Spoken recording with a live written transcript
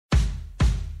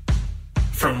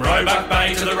From Roebuck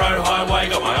Bay to the Roe Highway,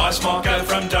 got my ice mocha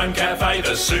from Dome Cafe,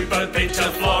 the Super Pita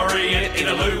Florian,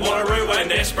 Inaloo, Wanneroo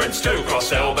and Esperance too,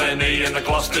 across Albany and the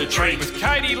Gloucester Tree with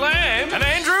Katie Lamb and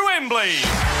Andrew Wembley.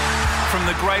 From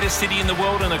the greatest city in the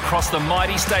world and across the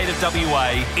mighty state of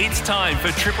WA, it's time for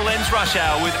Triple M's Rush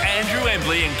Hour with Andrew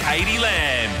Wembley and Katie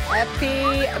Lamb.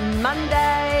 Happy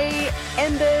Monday,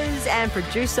 Embers and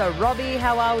producer Robbie.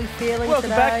 How are we feeling Welcome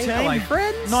today? back, team. Hello,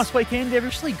 friends. Nice weekend,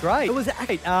 actually great. It was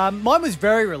great. Mine was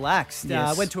very relaxed.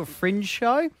 Yes. Went to a Fringe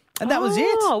show, and that was it.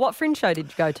 Oh, what Fringe show did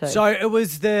you go to? So it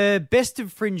was the best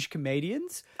of Fringe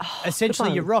comedians. Essentially,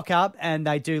 good you one. rock up and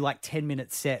they do like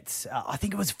 10-minute sets. I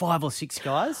think it was 5 or 6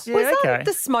 guys. Yeah, was okay.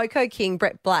 the Smoko King,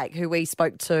 Brett Black, who we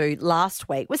spoke to last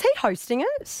week, was he hosting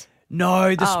it?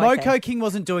 No, the Oh, Smoko okay. King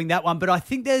wasn't doing that one, but I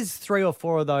think there's 3 or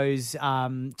 4 of those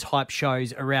type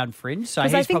shows around Fringe. So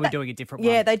 'Cause I he's think probably that- doing a different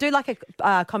Yeah, one. they do like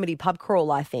a comedy pub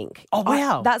crawl, I think. Oh,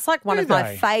 wow. That's like one Do of my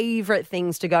they? favourite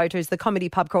things to go to is the comedy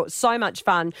pub crawl. It's so much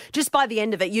fun. Just by the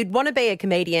end of it, you'd want to be a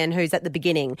comedian who's at the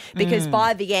beginning because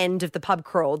by the end of the pub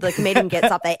crawl, the comedian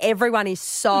gets up there. Everyone is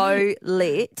so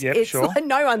lit. Yep, it's sure. like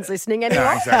no one's listening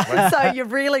anymore. exactly. So you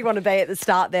really want to be at the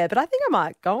start there. But I think I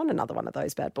might go on another one of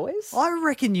those bad boys. I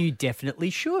reckon you definitely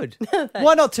should.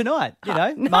 Why not tonight? You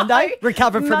know, Monday,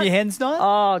 recover from your hens night.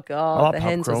 Oh, I God, like the pub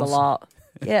hens was a crawls. lot.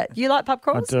 Yeah, you like pub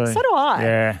crawls? do. So do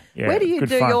I. Yeah, Where do you good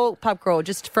do fun. your pub crawl?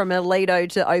 Just from Alito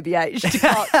to OBH to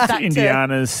back to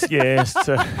Indiana's, yes,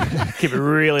 to keep it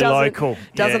really Doesn't- local.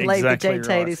 doesn't Yeah, leave the exactly GT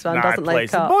right. this one, No, doesn't leave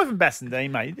please. Cup. The boy from Bassendean,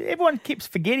 mate. Everyone keeps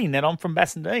forgetting that I'm from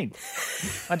Bassendean.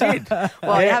 I did.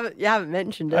 Well, Yeah. you haven't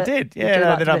mentioned it. I did, You yeah. do No,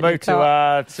 like then to I bet your moved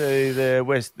Cup. to the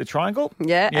west, the Triangle.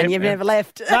 Yeah, and you've never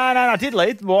left. No, I did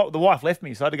leave. The wife left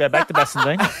me, so I had to go back to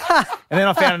Bassendean. And then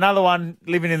I found another one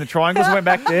living in the Triangles. I went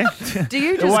back there. Do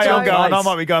you The just way go, I'm going, I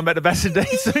might be going back to Bassendean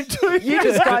soon too. you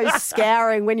just go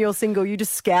scouring when you're single, you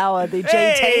just scour the GT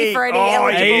Hey! for any Oh,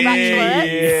 eligible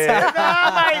bachelorettes? Yeah.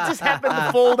 No, mate, it just happened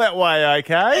to fall that way,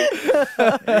 okay?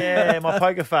 Yeah, my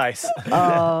poker face.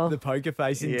 The poker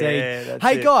face, indeed. Yeah, that's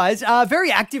hey, it. guys, very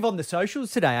active on the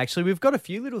socials today, actually. We've got a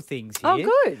few little things here. Oh,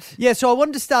 good. Yeah, so I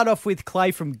wanted to start off with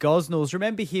Clay from Gosnells.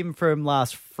 Remember him from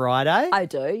last Friday? I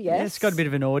do, yes. Yeah, it's got a bit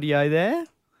of an audio there.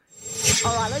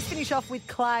 All right, let's finish off with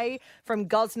Clay from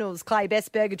Gosnells. Clay,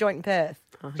 best burger joint in Perth.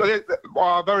 So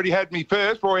I've already had me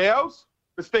first, Royales,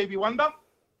 with Stevie Wonder.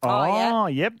 Oh, yeah.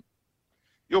 Yep.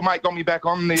 Your mate got me back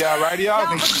on the radio.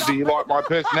 I think you like my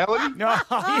personality. No,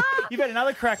 you've had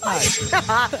another crack, mate.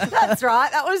 That's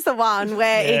right. That was the one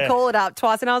where he Yeah. called up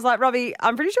twice, and I was like, Robbie,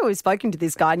 I'm pretty sure we've spoken to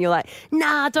this guy, and you're like,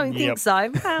 nah, I don't think Yep.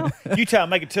 so. Well, You tell him,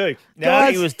 make it 2. No,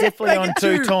 Guys, he was definitely make on it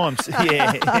 2 2. times.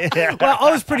 Yeah. Well, I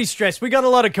was pretty stressed. We got a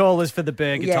lot of callers for the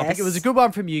burger Yes. topic. It was a good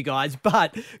one from you guys,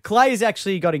 but Clay has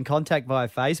actually got in contact via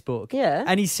Facebook. Yeah.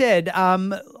 And he said,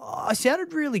 I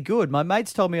sounded really good. My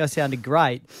mates told me I sounded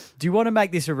great. Do you want to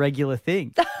make this a regular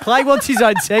thing? Clay wants his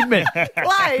own segment.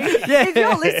 Clay, if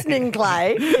you're listening,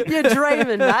 Clay, you're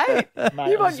dreaming, mate. Mate,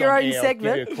 You I'm want your on own air. I'll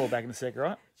segment? give you a call back in a sec,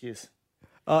 right? Cheers.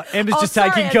 Ember's just sorry,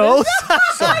 taking Embers. calls.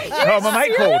 Oh, my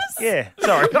mate called. Yeah,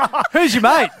 sorry. Who's your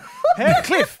mate?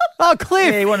 Cliff. Oh,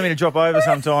 Cliff. Yeah, he wanted me to drop over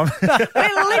sometime.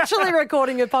 We're literally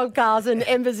recording a podcast, and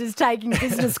Embers is taking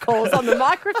business calls on the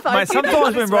microphone. Mate, You know how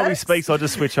sometimes when this Robbie works? speaks, I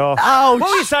just switch off. Oh, What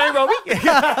were you saying, Robbie?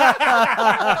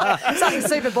 Something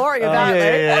super boring about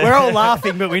it. yeah. We're all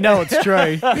laughing, but we know it's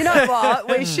true. You know what?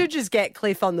 We should just get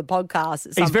Cliff on the podcast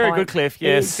at some He's very point. good, Cliff,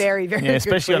 yes. He's very, very yeah, good.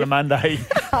 especially on a Cliff.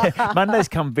 Monday. Mondays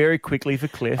come very quickly for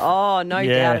Cliff. Oh, no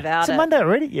doubt about It's it. a Monday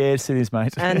already? Yes, it is,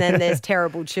 mate. And then there's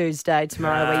Terrible Tuesday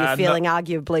tomorrow where you're feeling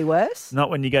arguably worse. Not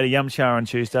when you go to Yumchar on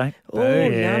Tuesday. Oh,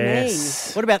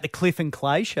 yes. What about the Cliff and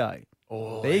Clay show?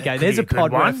 Oh, There you go. that could There's be a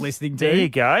pod good one. worth listening to. There you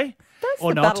go. That's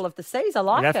Or the not. Battle of the Seas. I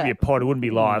like It'd have to be a it. pod. It wouldn't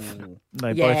be live.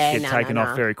 They Yeah, both get no, taken no, off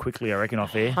no. very quickly, I reckon,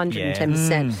 off air.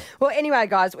 110%. Well, anyway,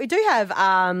 guys, we do have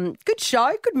good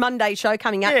show, good Monday show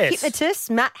coming up. Yes. Hypnotist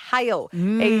Matt Hale.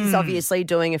 He's obviously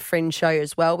doing a Fringe show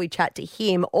as well. We chat to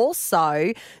him.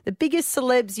 Also, the biggest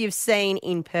celebs you've seen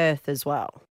in Perth as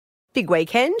well. Big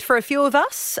weekend for a few of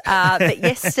us, but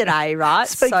yesterday, right?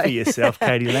 Speak for yourself,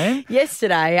 Katie Lamb.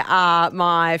 Yesterday,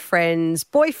 my friend's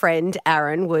boyfriend,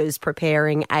 Aaron, was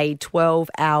preparing a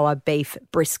 12-hour beef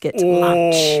brisket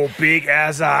lunch. Oh, big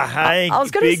Azza, hey? I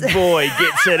was gonna Big say- boy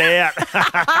gets it out. So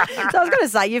I was going to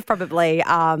say, you've probably,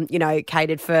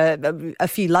 catered for a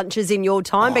few lunches in your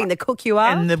time, being the cook you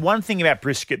are. And the one thing about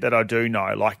brisket that I do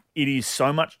know, like, it is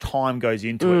so much time goes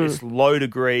into it. It's low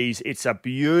degrees. It's a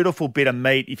beautiful bit of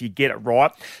meat if you get it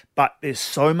right. but there's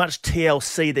so much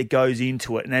TLC that goes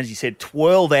into it. And as you said,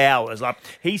 12 hours. Like,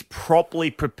 he's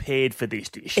properly prepared for this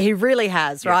dish. He really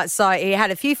has, right? So he had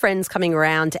a few friends coming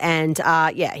around and,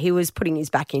 he was putting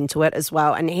his back into it as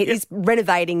well. And he's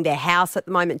renovating their house at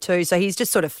the moment too, so he's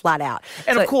just sort of flat out.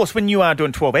 And, of course, when you are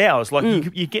doing 12 hours, like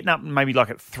you're getting up maybe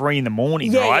like at 3 in the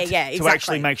morning, right? Yeah, exactly. To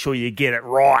actually make sure you get it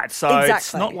right. So it's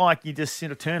Exactly. not like you just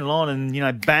sort of turn it on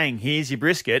and, bang, here's your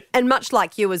brisket. And much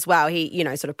like you as well, he,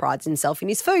 sort of prides himself in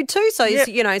his food too. So,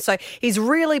 so he's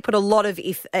really put a lot of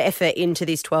effort into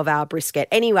this 12-hour brisket.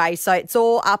 Anyway, so it's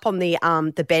all up on the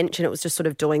bench and it was just sort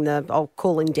of doing the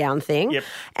cooling down thing. Yep.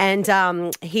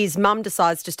 And his mum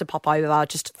decides just to pop over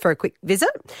just for a quick visit.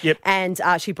 Yep. And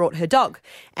she brought her dog.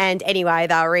 And anyway,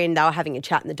 they were having a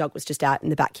chat and the dog was just out in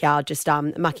the backyard just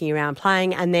mucking around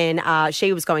playing. And then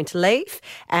she was going to leave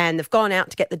and they've gone out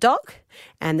to get the dog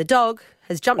and the dog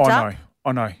has jumped up.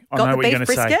 I know Got the what you're going beef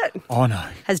to say. brisket. I know.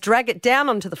 Has dragged it down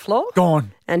onto the floor.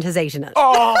 Gone. And has eaten it.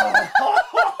 Oh,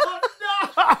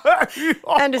 no.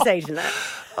 And has eaten it.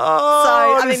 Oh,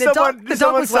 So, I mean, the dog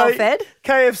was well fed.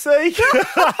 KFC.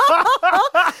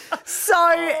 So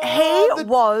he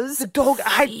was. The dog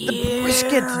ate the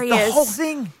brisket, the furious. whole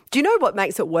thing. Do you know what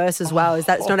makes it worse as well is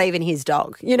that it's not even his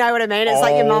dog. You know what I mean? It's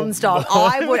like your mum's dog.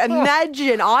 I would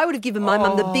have given my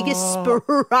mum the biggest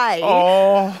spray.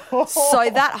 So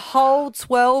that whole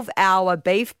 12-hour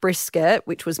beef brisket,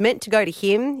 which was meant to go to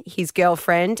him, his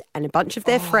girlfriend, and a bunch of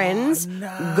their friends,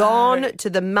 gone to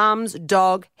the mum's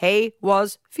dog. He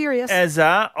was furious.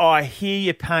 Ezra, I hear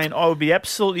your pain. I would be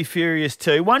absolutely furious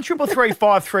too.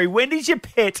 133353. When did your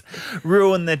pet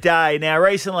ruin the day? Now,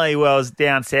 recently, I was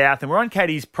down south and we're on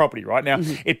Katie's property right now.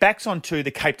 It backs onto the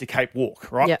Cape to Cape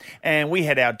walk, right? Yep. And we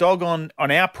had our dog on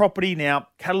our property. Now,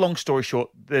 cut a long story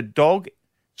short, the dog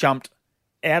jumped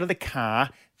out of the car,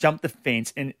 jumped the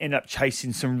fence and ended up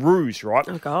chasing some roos, right?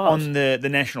 Oh, God. On the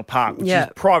national park, which Yeah.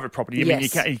 is private property. I mean,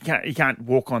 Yes. you can't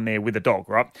walk on there with a dog,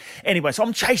 right? Anyway, so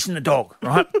I'm chasing the dog,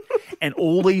 right? And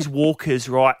all these walkers,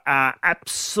 right, are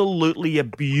absolutely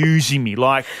abusing me.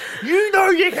 Like, you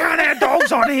can't have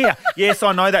dogs on here. Yes,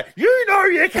 I know that.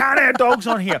 You can't have dogs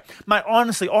on here. Mate,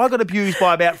 honestly, I got abused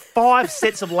by about 5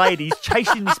 sets of ladies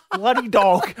chasing this bloody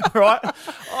dog, right?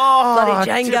 Oh,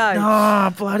 Bloody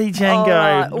Django. Bloody Django.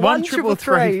 All right,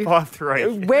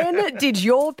 133353. When did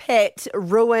your pet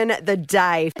ruin the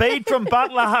day? Speed from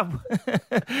Butler.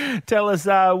 Tell us,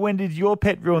 when did your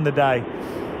pet ruin the day?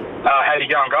 How you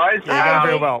going, guys? Going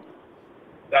very well.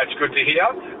 That's good to hear.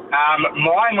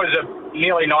 Mine was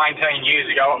nearly 19 years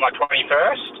ago at my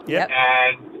 21st. Yep.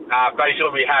 And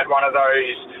basically we had one of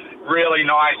those really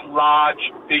nice, large,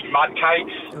 big mud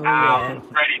cakes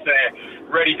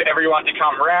ready for everyone to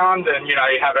come round and,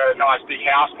 have a nice big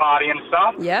house party and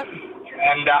stuff. Yep.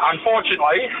 And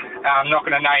unfortunately, I'm not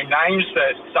going to name names,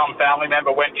 but some family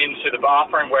member went into the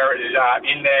bathroom where it is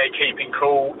in there keeping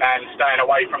cool and staying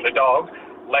away from the dog,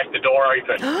 left the door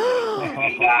open. You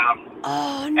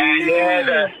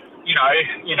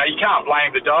can't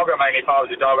blame the dog. I mean, if I was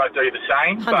a dog, I'd do the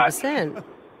same. 100%. But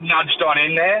nudged on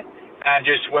in there and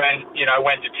just went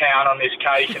to town on this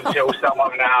cake until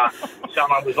someone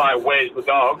was like, "Where's the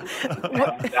dog?"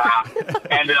 And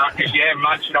ended up just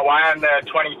munching away on the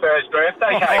 21st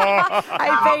birthday cake.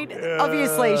 Hey, Pete,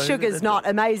 obviously sugar's not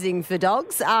amazing for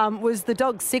dogs. Was the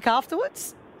dog sick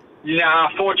afterwards? No,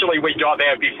 fortunately we got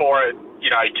there before it,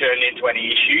 turned into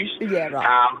any issues. Yeah,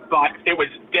 right. But it was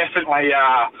definitely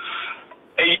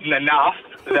eaten enough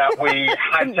that we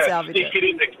had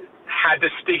to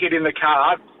stick it in the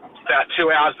car about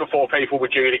 2 hours before people were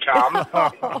due to come,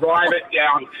 drive it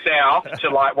down south to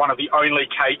like one of the only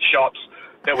cake shops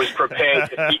that was prepared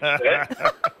to fix it,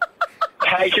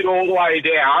 take it all the way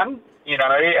down,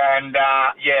 and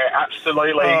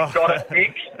absolutely got it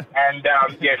fixed. And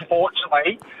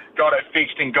fortunately got it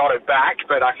fixed and got it back.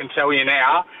 But I can tell you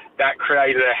now, that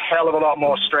created a hell of a lot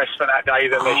more stress for that day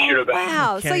than there should have been.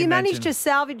 Wow. So you managed to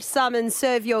salvage some and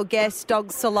serve your guests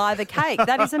dog saliva cake.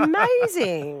 That is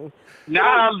amazing.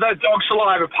 No, the dog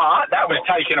saliva part, that was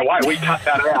taken away. We cut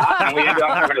that out and we ended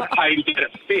up having to pay to get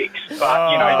it fixed.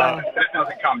 But, that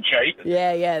doesn't come cheap.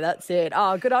 Yeah, that's it.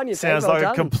 Oh, good on you, Sounds Pete. Well like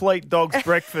done. a complete dog's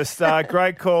breakfast.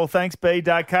 Great call. Thanks, B.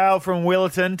 Kale from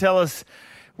Willerton. Tell us,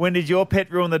 when did your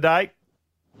pet ruin the day?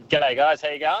 G'day, guys. How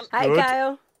you going? Hey, Good.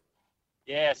 Kale.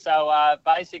 Yeah, so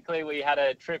basically we had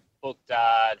a trip booked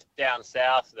down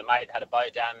south. The mate had a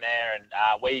boat down there and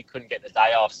we couldn't get the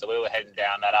day off, so we were heading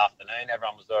down that afternoon.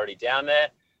 Everyone was already down there.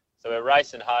 So we were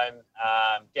racing home,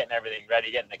 getting everything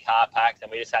ready, getting the car packed,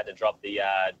 and we just had to drop the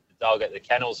dog at the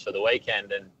kennels for the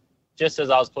weekend. And just as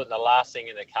I was putting the last thing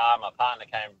in the car, my partner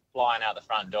came flying out the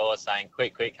front door saying,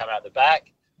 quick, come out the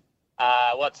back.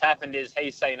 What's happened is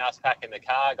he's seen us back in the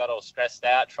car, got all stressed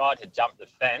out, tried to jump the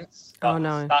fence, got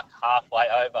stuck halfway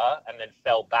over, and then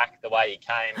fell back the way he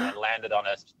came and landed on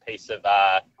a piece of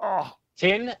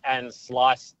tin and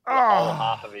sliced the whole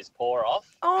half of his paw off.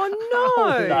 Oh,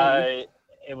 no. So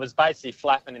it was basically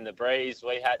flapping in the breeze.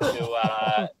 We had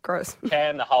to gross.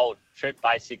 can the whole trip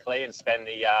basically and spend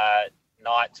the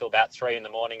night till about 3 a.m.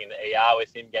 in the ER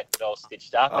with him, getting it all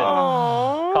stitched up.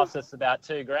 And cost us about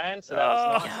 $2,000, so that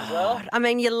was nice as well. I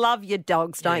mean, you love your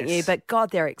dogs, don't you? But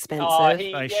God, they're expensive.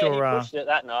 He pushed it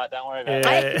that night. Don't worry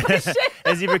about it.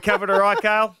 Has he recovered all right,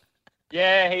 Carl?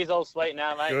 Yeah, he's all sweet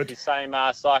now, mate. Good. His same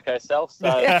psycho self, so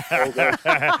all good.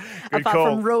 Apart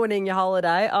from ruining your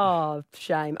holiday. Oh,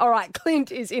 shame. All right, Clint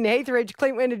is in Heathridge.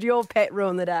 Clint, when did your pet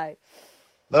ruin the day?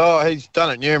 Oh, he's done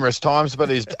it numerous times, but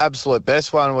his absolute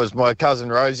best one was my cousin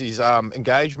Rosie's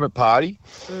engagement party.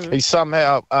 He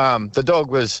somehow, the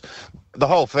dog was... The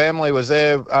whole family was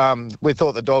there. We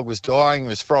thought the dog was dying. He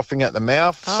was frothing at the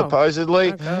mouth,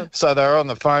 supposedly. Okay. So they were on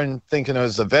the phone thinking it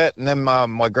was the vet. And then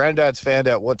my granddad's found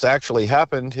out what's actually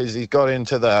happened is he got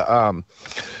into the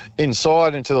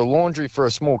inside into the laundry for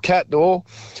a small cat door,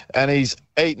 and he's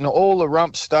eaten all the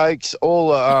rump steaks,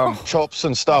 all the chops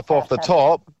and stuff off the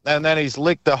top, and then he's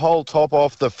licked the whole top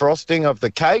off the frosting of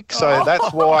the cake. So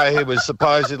that's why he was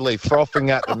supposedly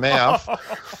frothing at the mouth.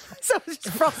 So it's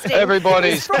just frosting.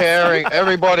 Everybody's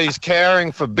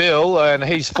caring for Bill, and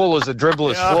he's full as a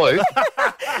dribbler's flute.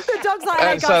 The dog's like,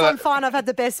 hey, guys, I'm fine. I've had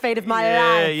the best feed of my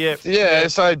life. Yeah,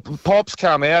 so Pop's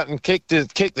come out and kicked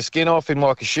the skin off him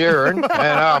like a shearing,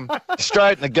 and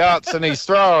straight in the guts, and he's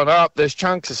throwing up. There's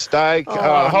chunks of steak.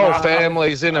 The whole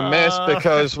family's in a mess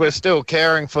because we're still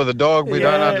caring for the dog. We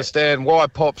don't understand why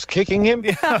Pop's kicking him.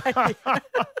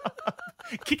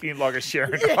 Kicking him like a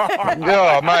shearing.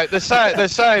 Oh, mate, the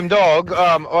same dog.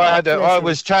 I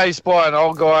was chased by an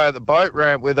old guy at the boat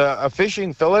ramp with a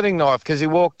fishing filleting knife because he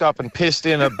walked up and pissed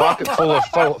in a bucket full of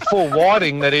full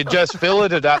whiting that he'd just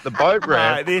filleted at the boat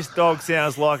ramp. This dog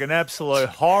sounds like an absolute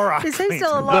horror. Is he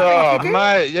still alive? Oh,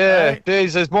 mate, yeah.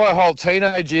 Jesus, my whole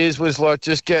teenage years was like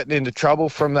just getting into trouble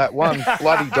from that one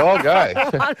bloody dog, eh?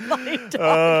 One bloody dog.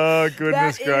 Oh,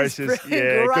 goodness That gracious.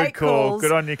 Yeah, good call. calls.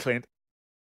 Good on you, Clint.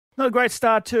 Not a great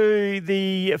start to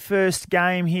the first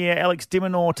game here. Alex de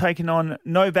Minaur taking on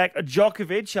Novak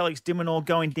Djokovic. Alex de Minaur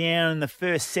going down in the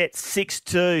first set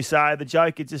 6-2. So the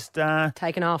Joker just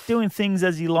taken off, doing things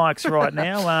as he likes right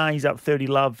now. He's up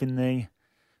 30-love in the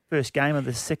first game of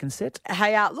the second set.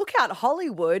 Hey, look out,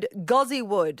 Hollywood.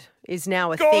 Gosnellwood is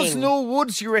now a thing. Gosnell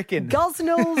Woods, you reckon?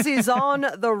 Gosnells is on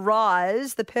the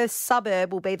rise. The Perth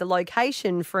suburb will be the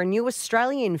location for a new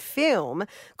Australian film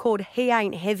called He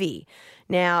Ain't Heavy.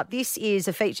 Now, this is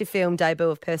a feature film debut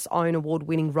of Perth's own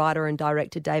award-winning writer and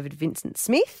director David Vincent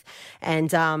Smith.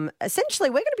 And essentially,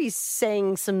 we're going to be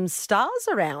seeing some stars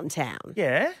around town.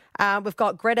 Yeah. We've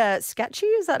got Greta Scacchi.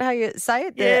 Is that how you say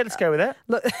it? Yeah, let's go with that.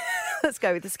 Look, let's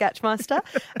go with the Scatchmaster.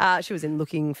 She was in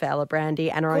Looking for Ella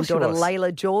Brandy, and her own daughter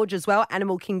Layla George as well.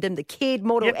 Animal Kingdom, The Kid,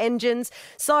 Mortal Engines.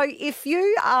 So if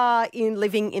you are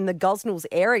living in the Gosnells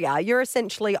area, you're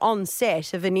essentially on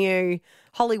set of a new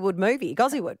Hollywood movie,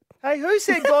 Gosnellwood. Hey, who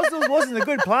said Gosnells wasn't a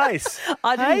good place?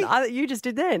 I didn't. You just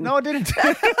did then. No, I didn't.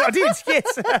 I did,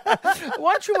 yes.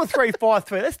 1, 2, or 3, 5,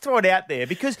 3. Let's throw it out there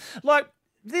because,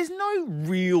 there's no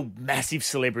real massive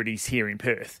celebrities here in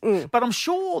Perth. But I'm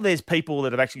sure there's people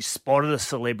that have actually spotted a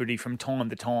celebrity from time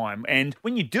to time. And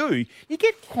when you do, you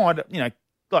get quite,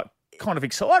 kind of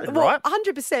excited, right?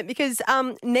 100%, because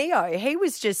Neo, he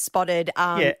was just spotted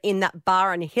in that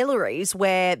bar in Hillary's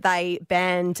where they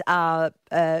banned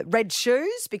red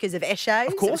shoes because of Eshe.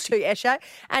 Of course. Two Eshe.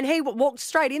 And he walked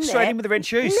straight in there. Straight in with the red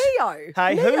shoes. Neo.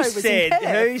 Hey, Neo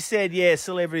who said,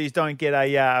 celebrities don't get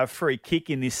a free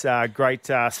kick in this great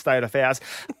state of ours?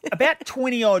 About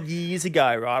 20-odd years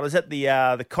ago, right, I was at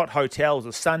the Cot Hotel. It was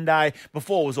a Sunday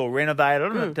before it was all renovated.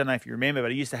 I don't know if you remember,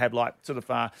 but it used to have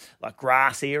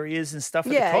grass areas and stuff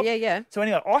at the top. Yeah. So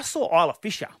anyway, I saw Isla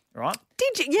Fisher, right?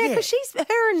 Did you? Yeah, because she's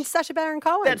her and Sacha Baron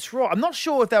Cohen. That's right. I'm not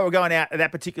sure if they were going out at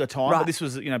that particular time, but this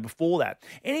was, before that.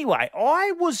 Anyway,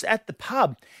 I was at the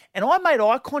pub and I made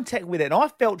eye contact with her and I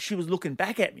felt she was looking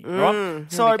back at me, right?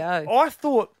 So I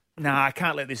thought, I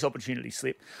can't let this opportunity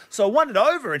slip. So I wandered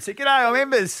over and said, "G'day, I'm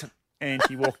Embers." And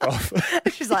she walked off.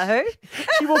 She's like, who?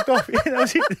 She walked off. Yeah, that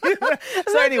was it.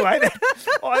 So anyway, that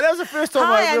was the first time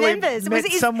I really met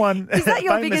someone is that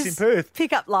your famous biggest in Perth.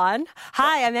 Pickup line?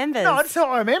 Hi, I'm Embers. No, it's not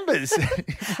I'm Embers.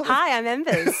 Hi, I'm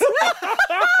Embers.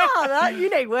 You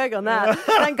need work on that.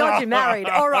 Thank God you're married.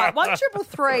 All right,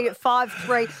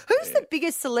 133353. Who's the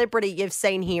biggest celebrity you've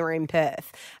seen here in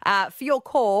Perth? For your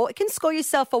call, you can score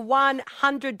yourself a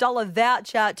 $100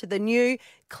 voucher to the new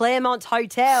Claremont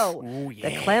Hotel. Ooh, yeah.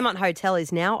 The Claremont Hotel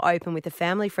is now open with a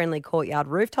family-friendly courtyard,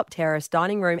 rooftop terrace,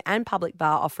 dining room and public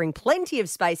bar, offering plenty of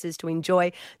spaces to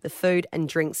enjoy the food and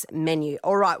drinks menu.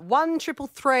 All right,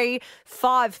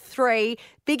 133353.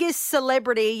 Biggest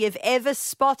celebrity you've ever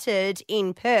spotted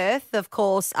in Perth. Of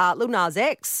course, Lil Nas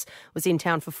X was in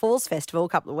town for Falls Festival a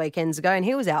couple of weekends ago and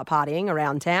he was out partying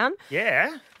around town.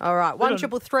 Yeah. All right,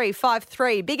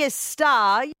 133353. Biggest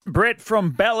star. Brett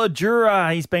from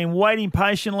Balladura. He's been waiting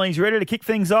patiently. He's ready to kick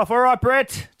things off. All right,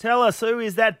 Brett, tell us, who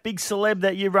is that big celeb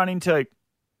that you've run into?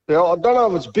 Yeah, I don't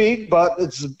know if it's big, but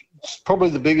it's probably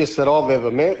the biggest that I've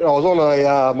ever met. I was on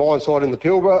a mine site in the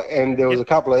Pilbara, and there was a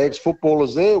couple of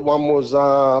ex-footballers there. One was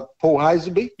Paul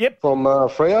Hazelby from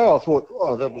Freo. I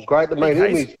thought, that was great to meet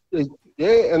him.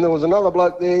 Yeah, and there was another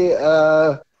bloke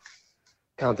there.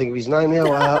 Can't think of his name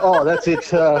now. That's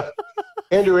it.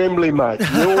 Andrew Embley, mate.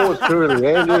 Yours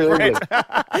truly, Andrew Embley.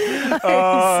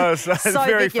 So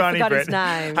very big you funny, forgot Brett. his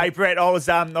name. Hey, Brett, I was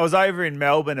over in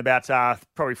Melbourne about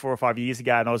probably 4 or 5 years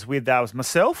ago, and I was with was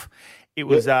myself. It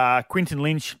was Quinton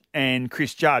Lynch and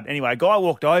Chris Judd. Anyway, a guy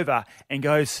walked over and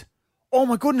goes, "Oh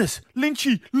my goodness,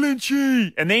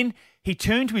 Lynchy!" And then he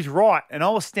turned to his right, and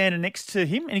I was standing next to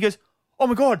him, and he goes, "Oh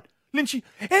my God, Lynchy,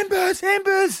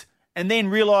 Embers!" And then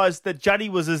realised that Juddy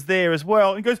was there as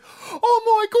well. And goes, "Oh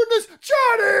my goodness,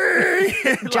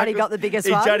 Juddy!" Juddy got the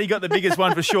biggest one. Juddy got the biggest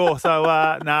one for sure. So,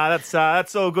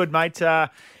 that's all good, mate.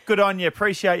 Good on you.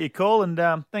 Appreciate your call,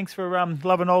 and thanks for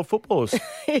loving old footballers.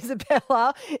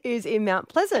 Isabella is in Mount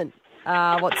Pleasant.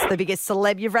 What's the biggest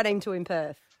celeb you've run into in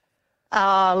Perth?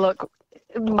 Look,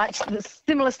 much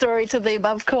similar story to the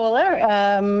above caller.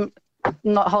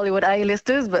 Not Hollywood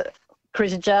A-listers, but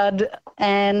Chris Judd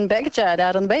and Beck Judd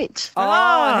out on the beach. Who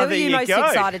are there you you most go.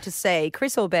 excited to see,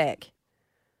 Chris or Beck?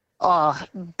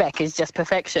 Beck is just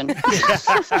perfection. Isn't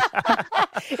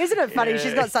it funny?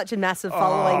 She's got such a massive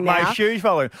following now. Mate, huge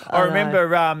following. I remember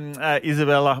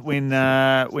Isabella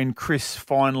when Chris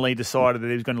finally decided that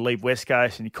he was going to leave West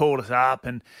Coast, and he called us up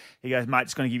and he goes, "Mate,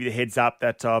 just going to give you the heads up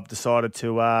that I've decided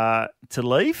to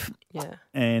leave." Yeah.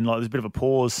 And there's a bit of a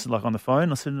pause on the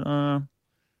phone. I said,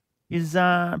 is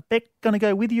Beck going to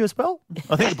go with you as well?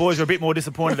 I think the boys were a bit more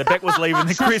disappointed that Beck was leaving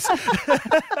than Chris.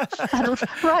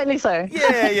 Rightly so.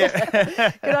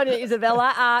 Yeah. Good on you,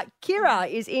 Isabella.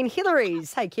 Kira is in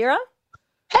Hillary's. Hey, Kira.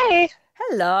 Hey.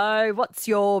 Hello. What's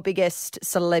your biggest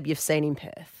celeb you've seen in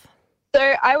Perth?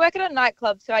 So I work at a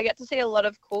nightclub, so I get to see a lot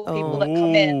of cool people that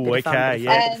come in. Bit of fun,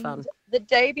 yeah. And the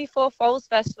day before Falls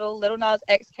Festival, Lil Nas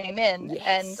X came in,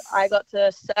 and I got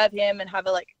to serve him and have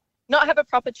not have a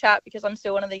proper chat because I'm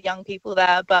still one of the young people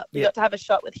there, but we got to have a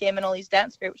shot with him and all his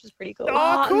dance crew, which was pretty cool.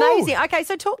 Oh, cool. Amazing. Okay,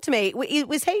 so talk to me.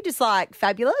 Was he just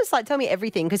fabulous? Tell me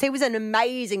everything, because he was an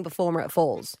amazing performer at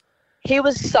Falls. He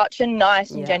was such a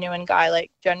nice and genuine guy,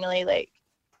 generally,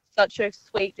 such a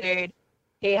sweet dude.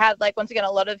 He had, once again,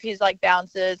 a lot of his,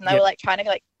 bouncers, and they were, trying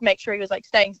to, make sure he was,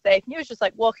 staying safe. And he was just,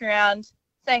 walking around,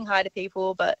 saying hi to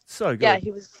people, but... So good. Yeah,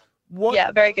 he was,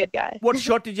 a very good guy. What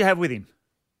shot did you have with him?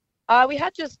 We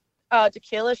had just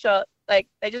tequila shot. They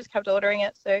just kept ordering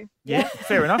it, so... Yeah,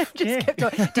 fair enough.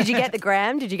 Did you get the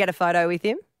gram? Did you get a photo with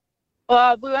him?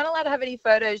 Well, we weren't allowed to have any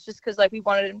photos just because, we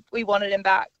wanted him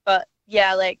back. But,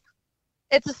 yeah,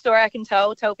 it's a story I can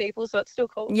tell people, so it's still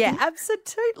cool. Yeah,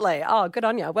 absolutely. Oh, good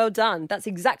on you. Well done. That's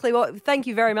exactly what... Thank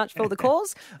you very much for the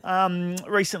calls.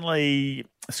 Recently,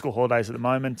 school holidays at the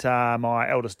moment, my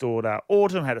eldest daughter,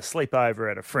 Autumn, had a sleepover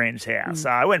at a friend's house.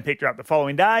 I went and picked her up the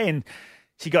following day, and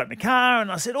she got in the car,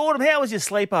 and I said, "Autumn, how was your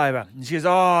sleepover?" And she goes,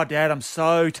 "Oh, Dad, I'm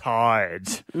so tired."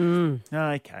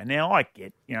 Okay, now I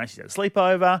get, she's had a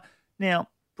sleepover. Now,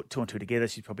 put two and two together,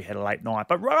 she's probably had a late night.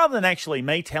 But rather than actually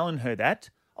me telling her that,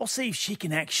 I'll see if she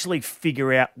can actually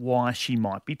figure out why she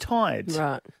might be tired.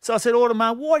 Right. So I said,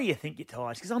 "Autumn, why do you think you're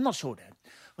tired?" She goes, "I'm not sure, Dad."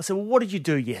 I said, "Well, what did you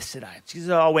do yesterday?" She goes,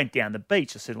 "I went down the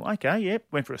beach." I said, "Well, okay, yep.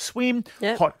 Went for a swim.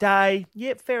 Yep. Hot day.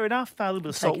 Yep, fair enough. A little bit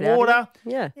of salt it out of water.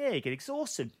 you. Yeah. Yeah, you get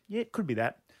exhausted. Yeah, it could be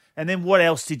that. And then what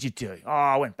else did you do? Oh,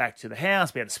 I went back to the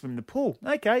house. We had to swim in the pool.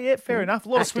 Okay, yeah, fair enough. A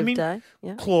lot of Active swimming. day,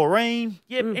 yeah. Chlorine.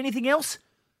 Yep. Anything else?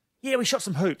 Yeah, we shot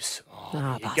some hoops.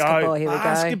 Oh, basketball, here we go.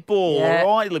 Basketball, Yeah.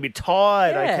 all right. A little bit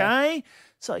tired, Yeah. okay?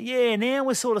 So, yeah, now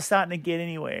we're sort of starting to get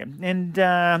anywhere. And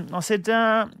I said,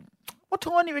 "What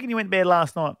time do you reckon you went to bed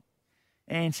last night?"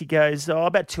 And she goes,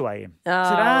 "About 2 a.m. I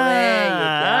said,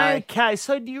 there you go. Okay,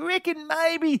 so do you reckon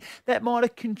maybe that might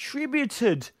have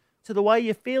contributed to the way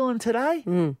you're feeling today?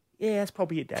 Yeah, that's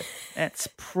probably it, Dad. That's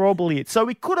probably it. So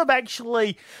we could have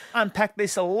actually unpacked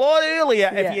this a lot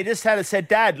earlier if you just had said,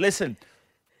 "Dad, listen,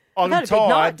 I'm had a big night,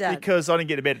 tired Dad. because I didn't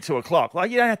get to bed at 2:00. Like,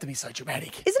 you don't have to be so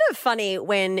dramatic. Isn't it funny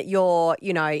when you're,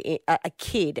 a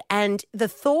kid and the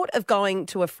thought of going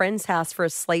to a friend's house for a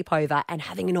sleepover and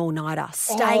having an all-nighter,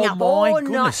 staying up all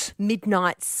night,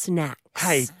 midnight snacks.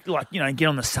 Hey, get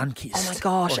on the Sunkist. Oh, my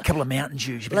gosh. Or a couple of Mountain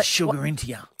Dews, a bit of sugar into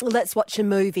you. Let's watch a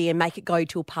movie and make it go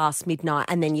till past midnight,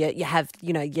 and then you have,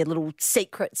 your little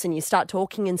secrets and you start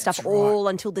talking and stuff all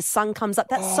until the sun comes up.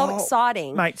 That's so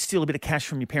exciting. Mate, steal a bit of cash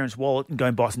from your parents' wallet and go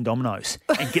and buy some Dominoes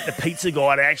and get the pizza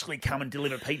guy to actually come and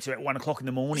deliver pizza at 1:00 in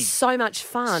the morning. So much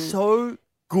fun. So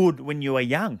good when you are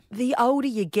young. The older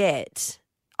you get,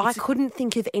 I couldn't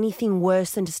think of anything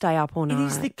worse than to stay up all night. It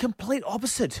is the complete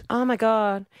opposite. Oh, my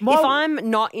God. If I'm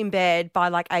not in bed by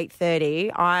like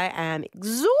 8:30, I am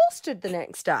exhausted the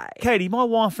next day. Katie, my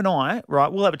wife and I,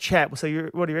 right, we'll have a chat. We'll say,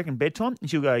 what do you reckon, bedtime? And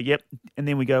she'll go, yep. And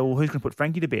then we go, well, who's going to put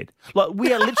Frankie to bed? Like,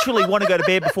 we literally want to go to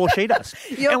bed before she does.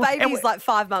 Your baby's like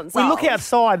 5 months old. We look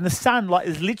outside and the sun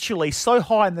is literally so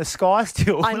high in the sky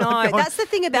still. I know. That's the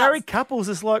thing about... Married couples,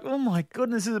 it's like, oh, my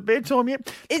goodness, is it bedtime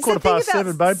yet? It's quarter the thing past about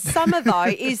 7, babe. summer,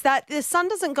 though, is that the sun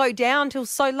doesn't go down till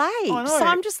so late. I know. So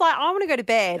I'm just like, I want to go to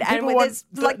bed. People and want there's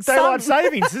like daylight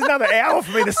savings. There's another hour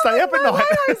for me to stay up at night.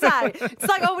 Jose. It's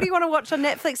like, what do you want to watch on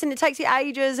Netflix? And it takes you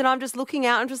ages. And I'm just looking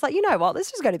out. I'm just like, you know what?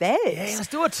 Let's just go to bed. Yeah, let's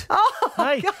do it. Oh,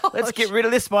 hey, gosh. let's get rid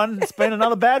of this one. It's been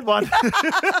another bad one.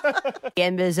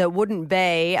 Embers, it wouldn't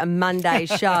be a Monday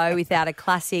show without a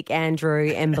classic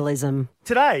Andrew embolism.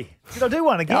 Today, did I do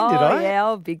one again, did I?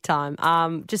 Yeah, big time.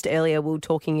 Just earlier we were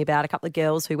talking about a couple of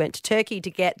girls who went to Turkey to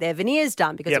get their veneers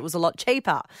done because it was a lot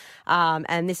cheaper.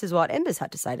 And this is what Embers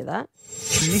had to say to that.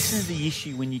 And this is the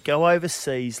issue when you go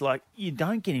overseas, like you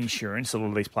don't get insurance at all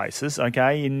of these places,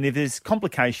 okay? And if there's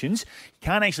complications, you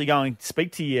can't actually go and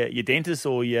speak to your dentist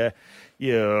or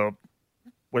your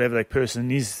whatever that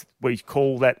person is we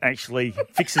call that actually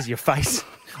fixes your face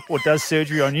or does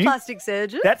surgery on you. Plastic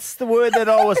surgeon. That's the word that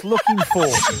I was looking for.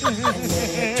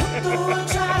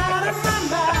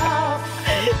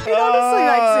 It honestly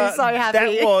makes me so happy.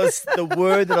 That was the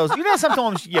word that I was... You know,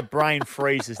 sometimes your brain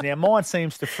freezes. Now, mine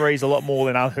seems to freeze a lot more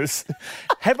than others.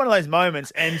 Had one of those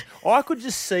moments and I could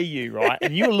just see you, right?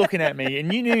 And you were looking at me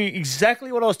and you knew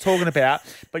exactly what I was talking about,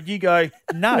 but you go,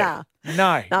 no, Nah.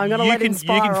 no. I'm going to let him You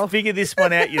spiral. can figure this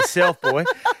one out yourself, boy.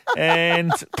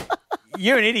 And...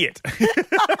 you're an idiot.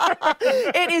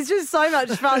 It is just so much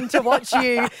fun to watch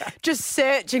you just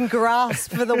search and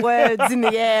grasp for the words in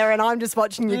the air, and I'm just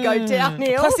watching you go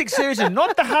downhill. Plastic surgeon,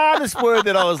 not the hardest word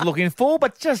that I was looking for,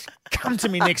 but just come to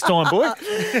me next time, boy.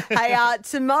 Hey,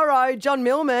 tomorrow, John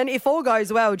Millman, if all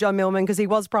goes well, John Millman, because he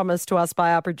was promised to us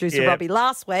by our producer Robbie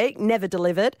last week, never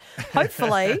delivered.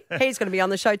 Hopefully, he's going to be on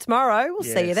the show tomorrow. We'll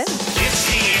see you then. It's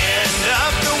the end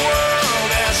of the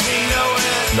world as we know it.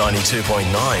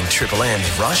 92.9 Triple M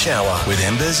Rush Hour with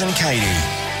Embers and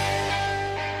Katie.